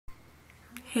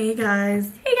Hey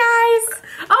guys. Hey guys!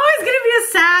 Oh, it's gonna be a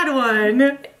sad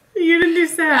one. You didn't do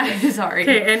sad. I'm sorry.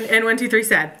 Okay, and 1, 2, 3,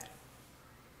 sad.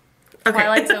 Okay.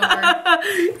 Twilight's over.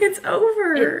 It's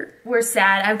over. We're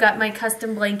sad. I've got my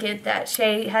custom blanket that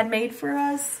Shay had made for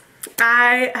us.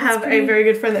 I have a very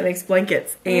good friend that makes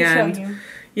blankets. Let me And show you.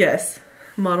 yes.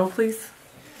 Model, please.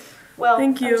 Well,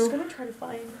 Thank you. I'm just gonna try to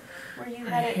find where you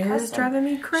had it Hair is custom. driving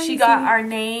me crazy. She got our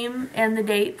name and the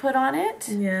date put on it.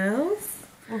 Yes.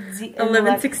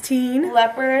 11/16.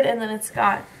 Leopard, and then it's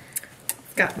got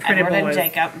pretty Edward and boys.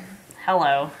 Jacob.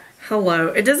 Hello. Hello.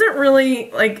 It doesn't really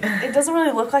It doesn't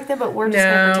really look like that, but we're just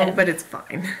gonna pretend. but it's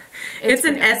fine. It's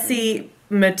an Etsy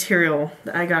material.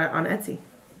 I got it on Etsy.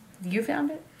 You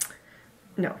found it?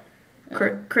 No.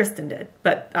 Kristen did,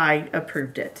 but I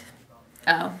approved it.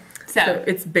 Oh. So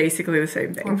it's basically the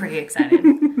same thing. We're pretty excited.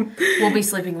 We'll be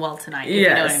sleeping well tonight, if you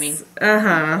know what I mean.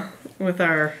 Uh-huh. With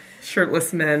our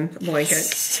shirtless men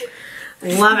blanket.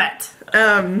 Love it.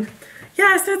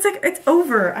 Yeah, so it's like, it's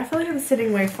over. I feel like I'm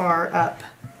sitting way far up.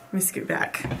 Let me scoot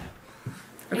back.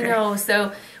 Okay. You know,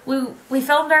 so we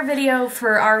filmed our video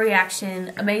for our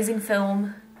reaction. Amazing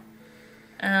film.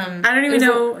 I don't even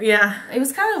know, It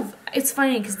was kind of, it's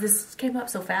funny because this came up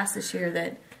so fast this year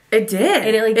that it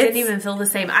did. It like didn't even feel the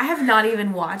same. I have not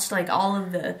even watched like all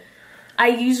of the, I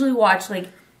usually watch like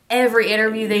every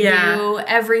interview they do,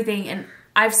 everything, and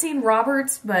I've seen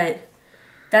Robert's, but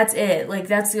that's it. Like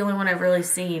that's the only one I've really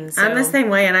seen. So. I'm the same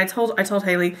way, and I told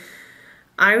Haley,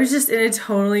 I was just in a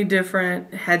totally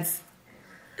different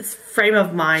frame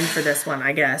of mind for this one.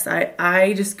 I guess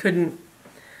I just couldn't.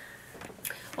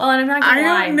 Well, and I'm not gonna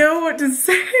lie. I don't know what to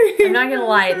say. I'm not gonna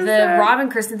lie. The Rob and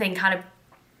Kristen thing kind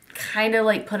of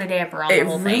like put a damper on the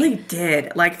whole thing. It really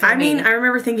did. Like, I mean, I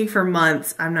remember thinking for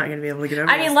months, I'm not gonna be able to get over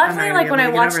this. I mean, luckily, like when I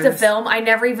watched the film, I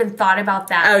never even thought about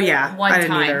that. Oh yeah, one I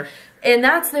didn't time. either. And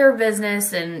that's their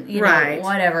business, and you know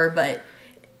whatever. But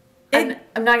I'm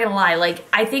not gonna lie. Like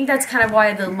I think that's kind of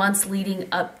why the months leading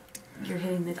up, you're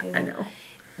hitting the table. I know.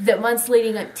 The months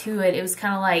leading up to it, it was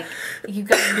kind of like, you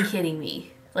gotta be kidding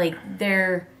me. Like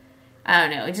they're, I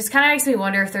don't know. It just kind of makes me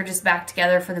wonder if they're just back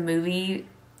together for the movie.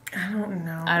 I don't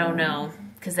know. I don't know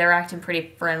because they're acting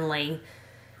pretty friendly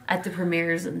at the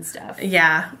premieres and stuff.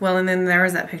 Yeah. Well, and then there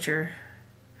was that picture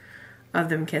of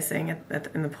them kissing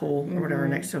in the pool or whatever,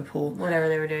 next to a pool. Whatever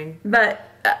they were doing. But,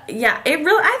 yeah, it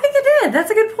really, I think it did. That's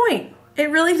a good point. It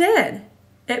really did.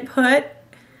 It put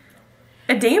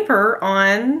a damper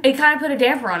on... It kind of put a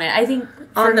damper on it, I think,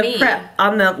 for me. Prep,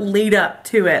 on the lead up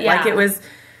to it. Yeah. Like, it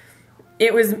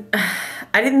was,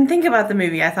 I didn't think about the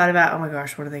movie. I thought about, oh my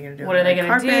gosh, what are they going to do? What are they going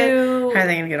to do? How are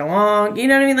they going to get along? You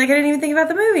know what I mean? Like, I didn't even think about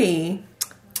the movie.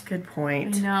 Good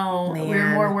point. No, we were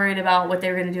more worried about what they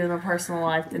were going to do in their personal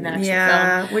life than the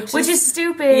actual film. Which is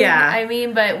stupid. Yeah. I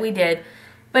mean, but we did.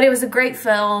 But it was a great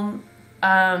film.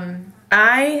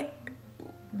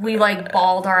 We like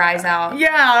bawled our eyes out.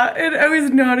 Yeah, and I was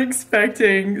not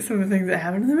expecting some of the things that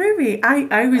happened in the movie.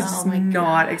 I was just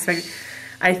not expecting.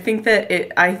 I think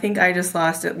I just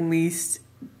lost at least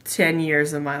 10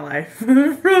 years of my life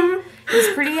from... It was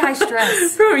pretty high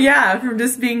stress. From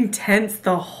just being tense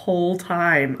the whole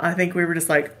time. I think we were just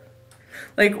like,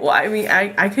 well, I mean,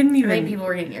 I couldn't even... I think people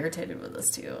were getting irritated with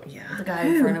us too. Yeah. The guy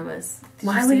in front of us.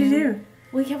 Why would he do?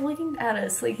 Well, he kept looking at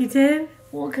us. Like, he did?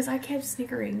 Well, because I kept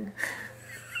snickering.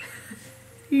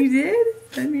 You did?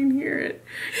 I didn't hear it.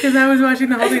 Because I was watching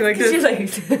the whole thing like this.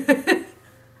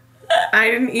 I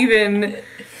didn't even...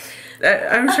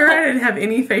 I'm sure I didn't have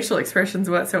any facial expressions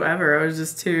whatsoever. I was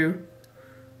just too...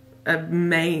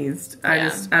 amazed.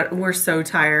 We're so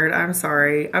tired. I'm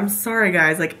sorry,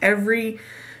 guys. Like every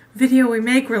video we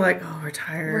make, we're like, oh, we're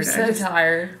tired. We're so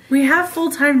tired. We have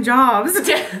full-time jobs.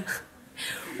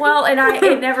 Well, and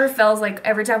it never feels like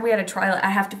every time we had a trial, I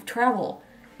have to travel.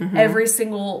 Every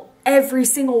single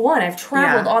one. I've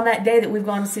traveled on that day that we've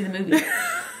gone to see the movie.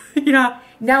 Yeah.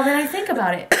 Now that I think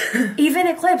about it, even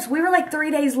Eclipse, we were like 3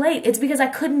 days late. It's because I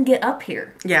couldn't get up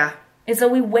here. Yeah. And so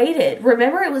we waited.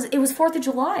 Remember, it was 4th of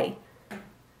July.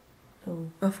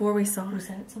 Oh. Before we saw it. Was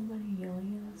that somebody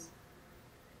yelling at us?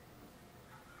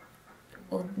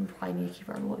 Well, we probably need to keep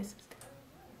our voices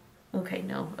down. Okay,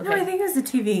 no. Okay. No, I think it was the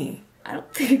TV. I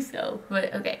don't think so,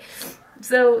 but okay.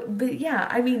 So, but yeah,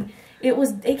 I mean,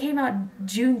 it came out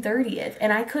June 30th,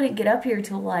 and I couldn't get up here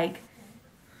till like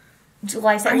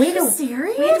July 2nd. Are you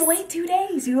serious? We had to wait 2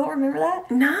 days. You don't remember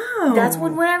that? No. That's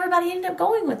when everybody ended up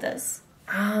going with us.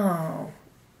 Oh,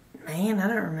 man, I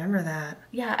don't remember that.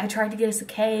 Yeah, I tried to get us a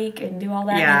cake and do all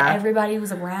that, yeah. and everybody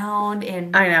was around,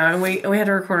 and... I know, and we had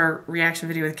to record our reaction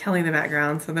video with Kelly in the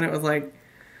background, so then it was like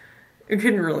We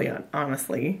couldn't really,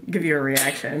 honestly, give you a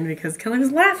reaction because Kelly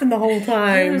was laughing the whole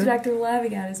time. Kelly was back there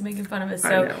laughing at us, making fun of us.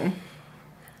 So, I know.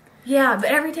 Yeah, but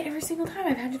every single time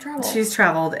I've had to travel. She's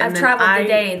traveled. And I've traveled the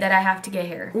day that I have to get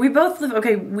here. We both live,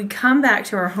 okay, we come back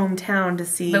to our hometown to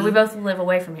see. But we both live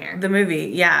away from here. The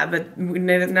movie, yeah, but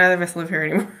neither of us live here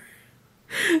anymore.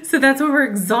 So that's why we're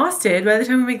exhausted by the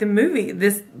time we make the movie,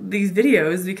 these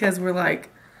videos, because we're like,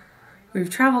 we've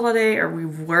traveled all day or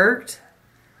we've worked.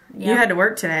 Yep. You had to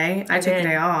work today. I took the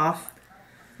day off.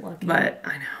 Lucky. But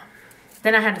I know.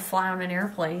 Then I had to fly on an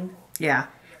airplane. Yeah.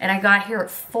 And I got here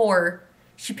at 4.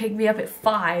 She picked me up at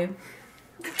 5.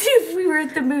 We were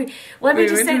at the movie. Let me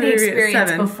just say the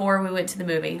experience before we went to the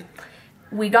movie.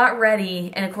 We got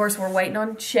ready, and of course we're waiting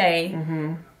on Shay.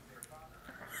 Mm-hmm.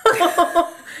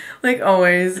 Like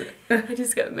always. I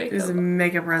just got makeup. There's a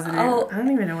makeup residue. Oh, I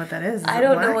don't even know what that is. I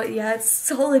don't know what. Yeah, it's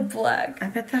solid black. I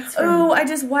bet that's. Oh, I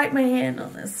just wiped my hand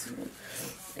on this.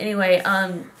 Anyway,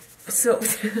 so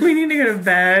we need to go to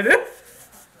bed.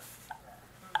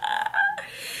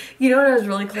 You know what I was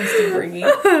really close to bringing?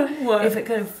 What? If it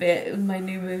could have fit in my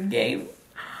new moon game.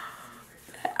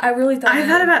 I really thought I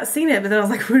thought about seeing it, but then I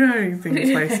was like, we don't have anything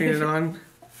to play seeing it on.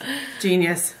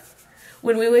 Genius.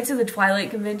 When we went to the Twilight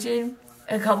convention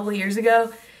a couple of years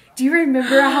ago, do you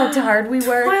remember how tired we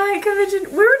were? Twilight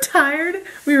convention, we were tired.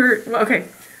 We were, okay,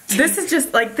 this is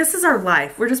just like, this is our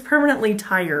life. We're just permanently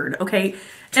tired, okay?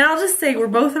 And I'll just say, we're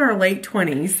both in our late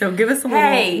 20s, so give us a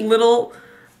little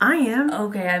I am.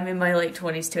 Okay, I'm in my late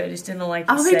 20s too. I just didn't like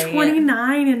to I'll say be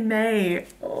 29 in May.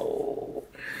 Oh.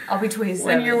 I'll be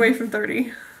 27. 1 year away from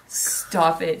 30.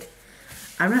 Stop it.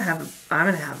 I'm gonna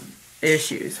have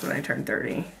issues when I turn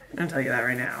 30. I'm gonna tell you that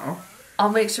right now.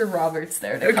 I'll make sure Robert's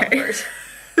there to comfort.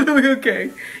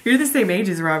 Okay. You're the same age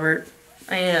as Robert.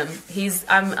 I am.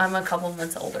 I'm a couple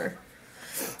months older.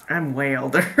 I'm way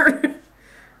older.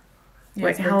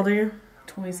 Wait, how old are you?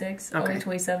 26. Okay. I'll be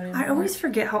 27. I always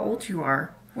forget how old you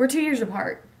are. We're 2 years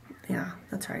apart. Yeah,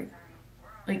 that's right.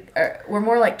 Like we're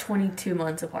more like 22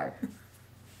 months apart.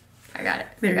 I got it.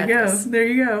 There you go. There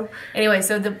you go. Anyway,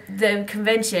 so the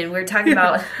convention, we're talking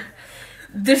about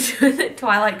the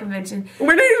Twilight convention.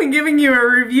 We're not even giving you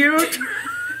a review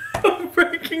of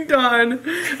Breaking Dawn.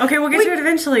 Okay, we'll get to it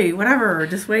eventually. Whatever,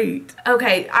 just wait.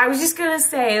 Okay, I was just gonna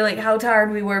say like how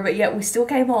tired we were, but yet we still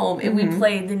came home and we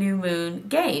played the New Moon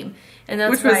game, and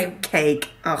that's which was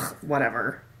cake. Ugh,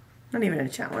 whatever. Not even a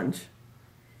challenge.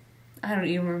 I don't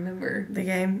even remember the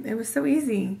game. It was so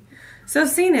easy. So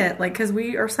seen it, like, because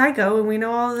we are psycho and we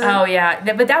know all the Oh, yeah.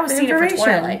 But that was seen it for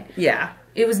Twilight. Yeah.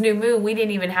 It was New Moon. We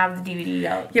didn't even have the DVD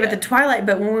out. Yeah, but the Twilight,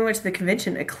 but when we went to the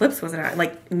convention, Eclipse wasn't out.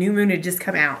 Like, New Moon had just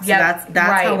come out. So yeah, that's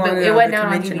right, how long but ago it went the out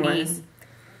on convention DVD. was.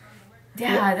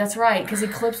 Yeah, that's right. Because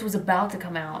Eclipse was about to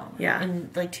come out. Yeah. In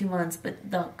like 2 months,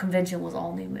 but the convention was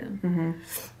all New Moon. Mm-hmm.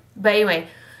 But anyway,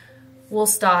 we'll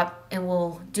stop and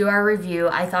we'll do our review.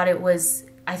 I thought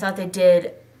they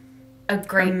did a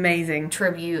great amazing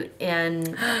tribute,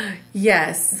 and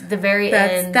yes, the very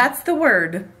end. That's the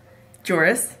word,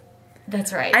 Joris.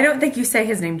 That's right. I don't think you say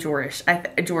his name Joris.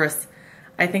 Joris.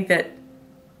 I think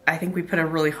we put a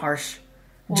really harsh.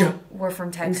 We're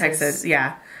from Texas. In Texas,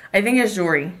 yeah. I think it's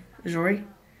Jory. Jory.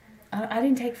 I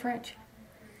didn't take French.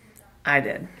 I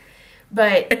did.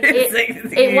 But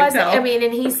it was. I mean,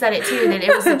 and he said it too. That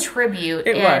it was a tribute.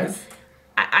 It was.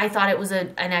 I thought it was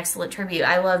an excellent tribute.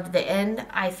 I loved the end.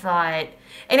 I thought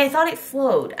it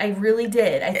flowed. I really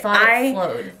did. I thought it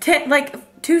flowed.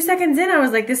 Like 2 seconds in, I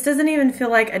was like, this doesn't even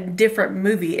feel like a different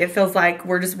movie. It feels like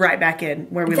we're just right back in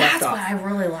where we left off. That's what I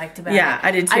really liked about it. Yeah, I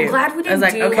did too. I'm glad we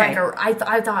didn't do like a...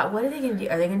 I thought, what are they going to do?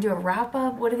 Are they going to do a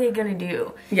wrap-up? What are they going to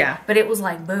do? Yeah. But it was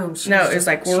like, boom. It was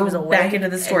like, we're back into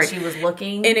the story. She was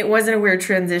looking. And it wasn't a weird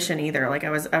transition either. Like,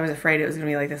 I was afraid it was going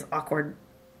to be like this awkward...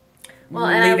 Well,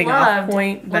 and leaving off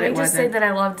point, but let me just say that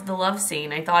I loved the love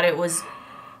scene. I thought it was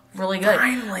really good.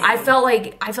 Finally. I felt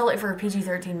like for a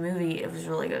PG-13 movie, it was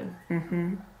really good.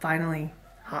 Mm-hmm. Finally,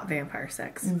 hot vampire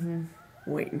sex. Mm-hmm.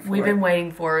 We've been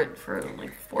waiting for it for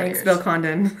like 4 years. Thanks, Bill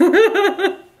Condon.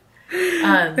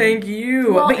 Thank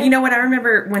you. Well, but you know what? I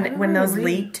remember when those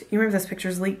leaked. You remember those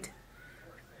pictures leaked?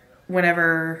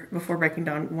 Before Breaking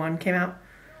Dawn 1 came out.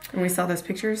 When we saw those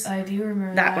pictures. I do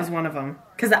remember that. Was one of them.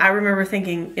 Because I remember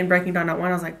thinking in Breaking Dawn .1,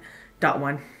 I was like,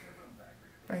 .1.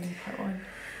 Breaking Part 1.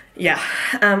 Yeah.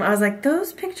 I was like,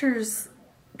 those pictures,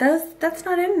 that's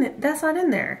not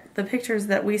in there. The pictures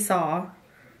that we saw.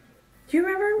 Do you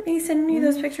remember me sending you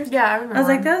those pictures? Yeah, I remember. I was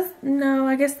like, no,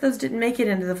 I guess those didn't make it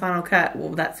into the final cut. Well,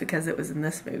 that's because it was in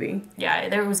this movie. Yeah,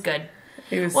 it was good.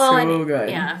 It was so good.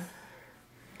 Yeah.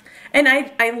 And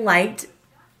I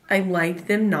liked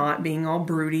them not being all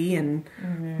broody and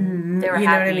They were you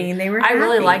happy. know what I mean? They were happy. I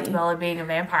really liked Bella being a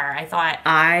vampire.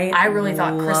 I really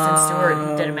thought Kristen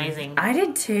Stewart did amazing. I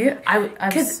did too.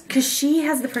 Because she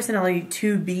has the personality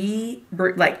to be,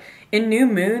 like, in New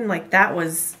Moon, like,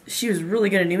 she was really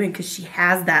good in New Moon because she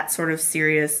has that sort of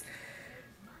serious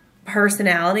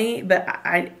personality, but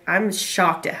I'm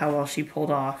shocked at how well she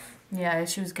pulled off. Yeah,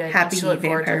 she was good. Happy she looked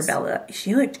Vampire gorgeous. Bella.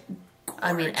 She looked gorgeous.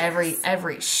 I mean,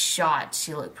 every shot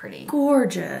she looked pretty.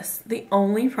 Gorgeous. The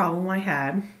only problem I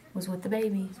had was with the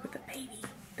baby.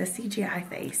 The CGI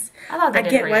face. I thought I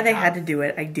get why they had to do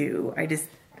it. I do.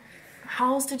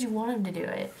 How else did you want him to do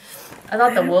it? I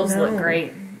thought the wolves looked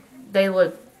great. They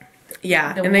looked.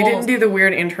 Yeah, and they didn't do the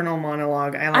weird internal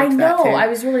monologue. I liked that too. I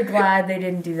was really glad they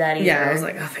didn't do that either. Yeah, I was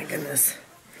like, oh, thank goodness.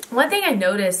 One thing I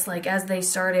noticed, like, as they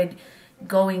started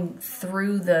going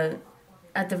through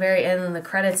at the very end of the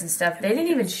credits and stuff, they didn't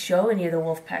even show any of the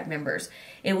Wolfpack members.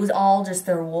 It was all just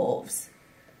their wolves.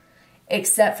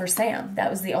 Except for Sam. That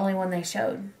was the only one they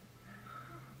showed.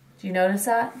 Did you notice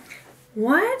that?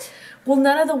 What? Well,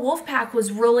 none of the Wolfpack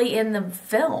was really in the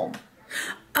film.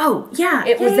 Oh, yeah.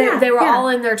 It was they were all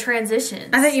in their transitions.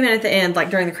 I thought you meant at the end, like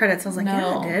during the credits. I was like, no.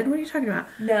 Yeah, I did. What are you talking about?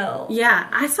 No. Yeah,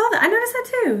 I saw that. I noticed that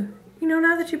too. You know,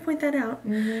 now that you point that out.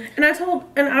 Mm-hmm.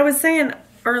 And I was saying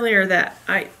earlier that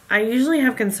I usually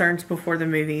have concerns before the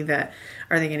movie that,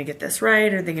 are they going to get this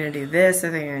right? Are they going to do this? Are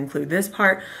they going to include this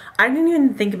part? I didn't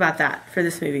even think about that for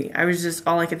this movie. I was just,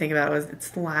 all I could think about was, it's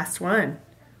the last one.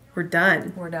 We're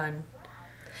done. We're done.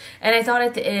 And I thought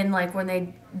at the end, like when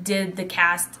they did the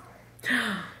cast...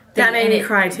 That made me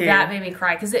cry too. That made me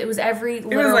cry because it was it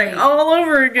was like all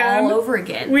over again. All over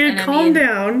again. We had calmed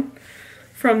down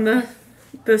from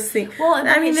the scene. Well,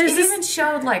 I mean, it even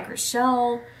showed like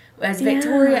Rochelle as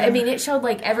Victoria. I mean, it showed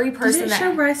like every person. Did it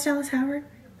show Bryce Dallas Howard?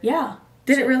 Yeah.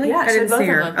 Did it really? Yeah, I didn't see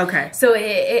her. Okay. So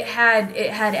it had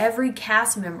every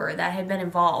cast member that had been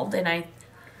involved, and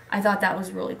I thought that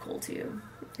was really cool too.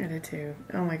 I did too.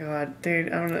 Oh my god, dude!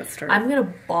 I don't know that story. I'm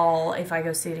gonna bawl if I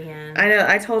go see it again. I know.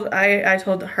 I told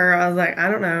her, I was like,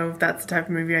 I don't know if that's the type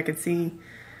of movie I could see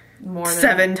more than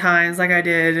 7 times, like I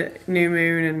did New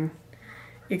Moon and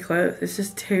Eclipse. It's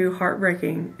just too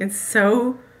heartbreaking. It's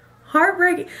so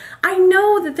heartbreaking. I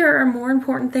know that there are more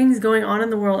important things going on in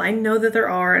the world. I know that there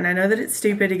are, and I know that it's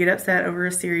stupid to get upset over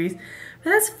a series, but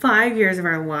that's 5 years of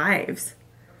our lives.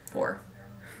 4.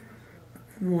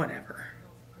 Whatever.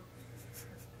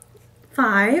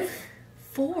 5.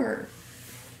 4.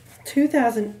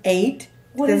 2008,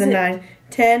 2009,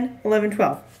 10, 11,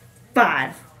 12.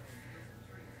 5.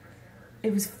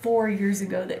 It was 4 years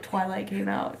ago that Twilight came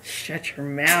out. Shut your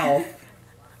mouth.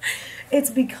 It's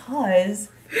because...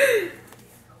 Oh,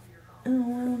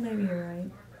 well, maybe you're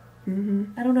right.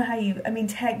 Mm-hmm. I don't know how I mean,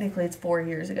 technically it's 4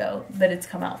 years ago, but it's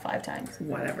come out 5 times.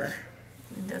 Whatever.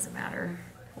 It doesn't matter.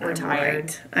 We're tired.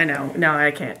 Right. I know. No, I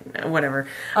can't. Whatever.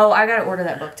 Oh, I gotta order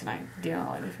that book tonight. Do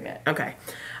not let me forget. Okay.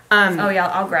 Oh yeah,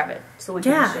 I'll grab it. So we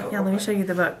can show let me show you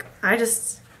the book. I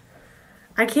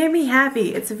can't be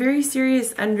happy. It's a very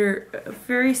serious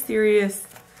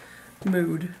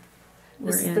mood.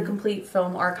 This is the complete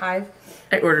film archive.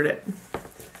 I ordered it.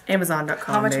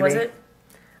 Amazon.com. How much was it?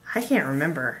 I can't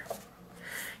remember.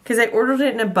 Because I ordered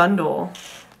it in a bundle.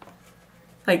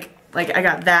 Like I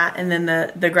got that, and then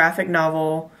the graphic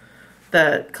novel,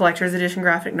 the collector's edition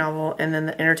graphic novel, and then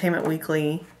the Entertainment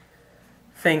Weekly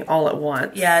thing all at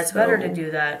once. Yeah, it's better to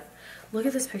do that. Look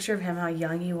at this picture of him, how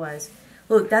young he was.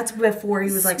 Look, that's before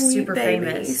he was like super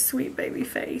famous. Sweet baby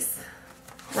face.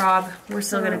 Rob, we're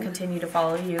still going to continue to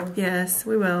follow you. Yes,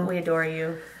 we will. We adore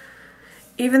you.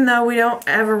 Even though we'll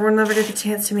never get the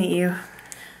chance to meet you.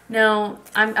 No,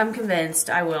 I'm convinced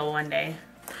I will one day.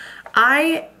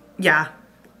 I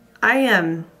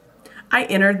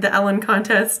entered the Ellen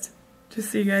contest,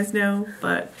 just so you guys know,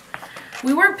 but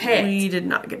we weren't picked. We did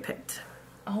not get picked.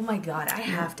 Oh my god, I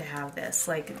have to have this.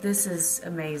 Like, this is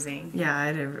amazing. Yeah,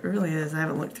 it really is. I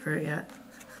haven't looked through it yet.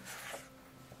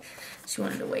 She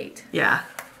wanted to wait. Yeah.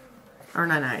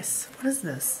 Aren't I nice? What is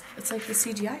this? It's like the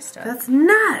CGI stuff. That's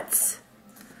nuts!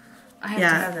 I have to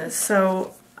have this.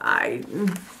 So,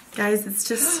 guys, it's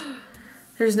just...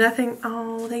 There's nothing...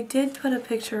 Oh, they did put a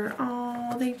picture.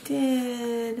 Oh, they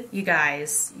did. You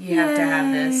guys, you have to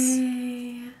have this.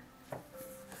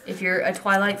 If you're a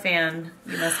Twilight fan,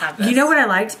 you must have this. You know what I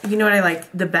liked? You know what I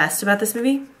liked the best about this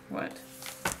movie? What?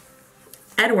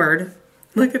 Edward.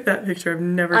 Look at that picture. I've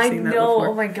never seen that before.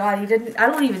 Oh my god, he didn't... I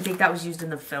don't even think that was used in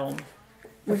the film.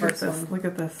 Look at this. Look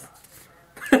at this.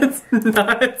 That's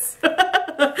nuts.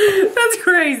 That's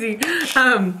crazy. He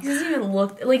doesn't even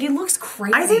look... Like, it looks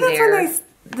crazy. I think that's when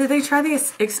did they try the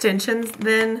extensions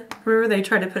then? Remember they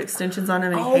tried to put extensions on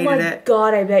him and he hated it? Oh my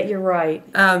god, I bet you're right.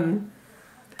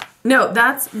 No,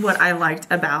 that's what I liked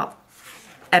about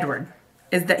Edward,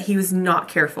 is that he was not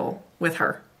careful with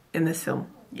her in this film.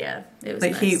 Yeah, it was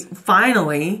like nice.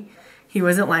 He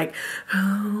wasn't like,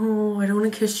 oh, I don't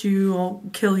want to kiss you, I'll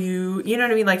kill you. You know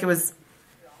what I mean? Like, he was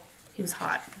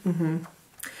hot. Mm-hmm.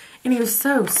 And he was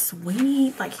so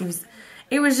sweet. Like, it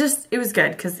was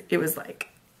good, because it was like,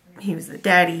 he was the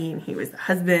daddy, and he was the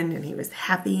husband, and he was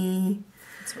happy.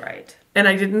 That's right. And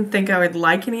I didn't think I would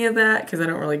like any of that, because I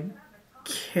don't really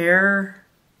care.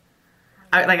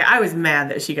 I was mad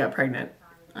that she got pregnant.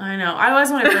 I know. I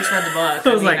was when I first read the book.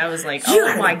 I was like,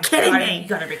 oh my God, you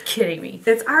gotta be kidding me.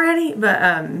 It's already,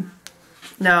 but,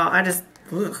 no, I just,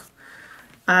 ugh.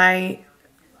 I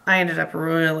ended up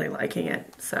really liking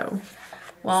it, so.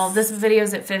 Well, this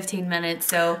video's at 15 minutes,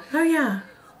 so. Oh, yeah.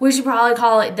 We should probably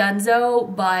call it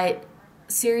Dunzo, but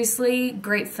seriously,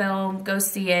 great film. Go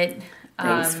see it.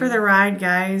 Thanks for the ride,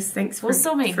 guys. Thanks for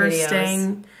videos.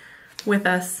 Staying with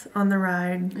us on the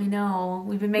ride. I know.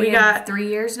 We've been making it 3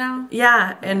 years now.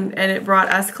 Yeah, and it brought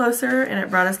us closer, and it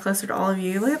brought us closer to all of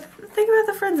you. Think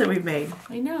about the friends that we've made.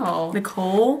 I know.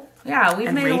 Nicole. Yeah,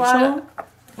 we've made Rachel, a lot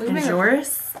of... and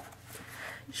Joris.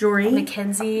 Jory.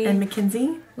 Mackenzie. And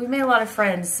Mackenzie. We've made a lot of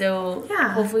friends, so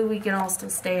yeah. Hopefully we can all still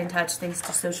stay in touch thanks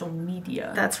to social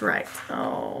media. That's right.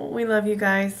 Oh, we love you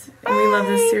guys. Bye. And we love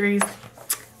this series.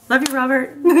 Love you,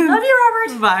 Robert. Love you,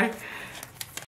 Robert. Bye.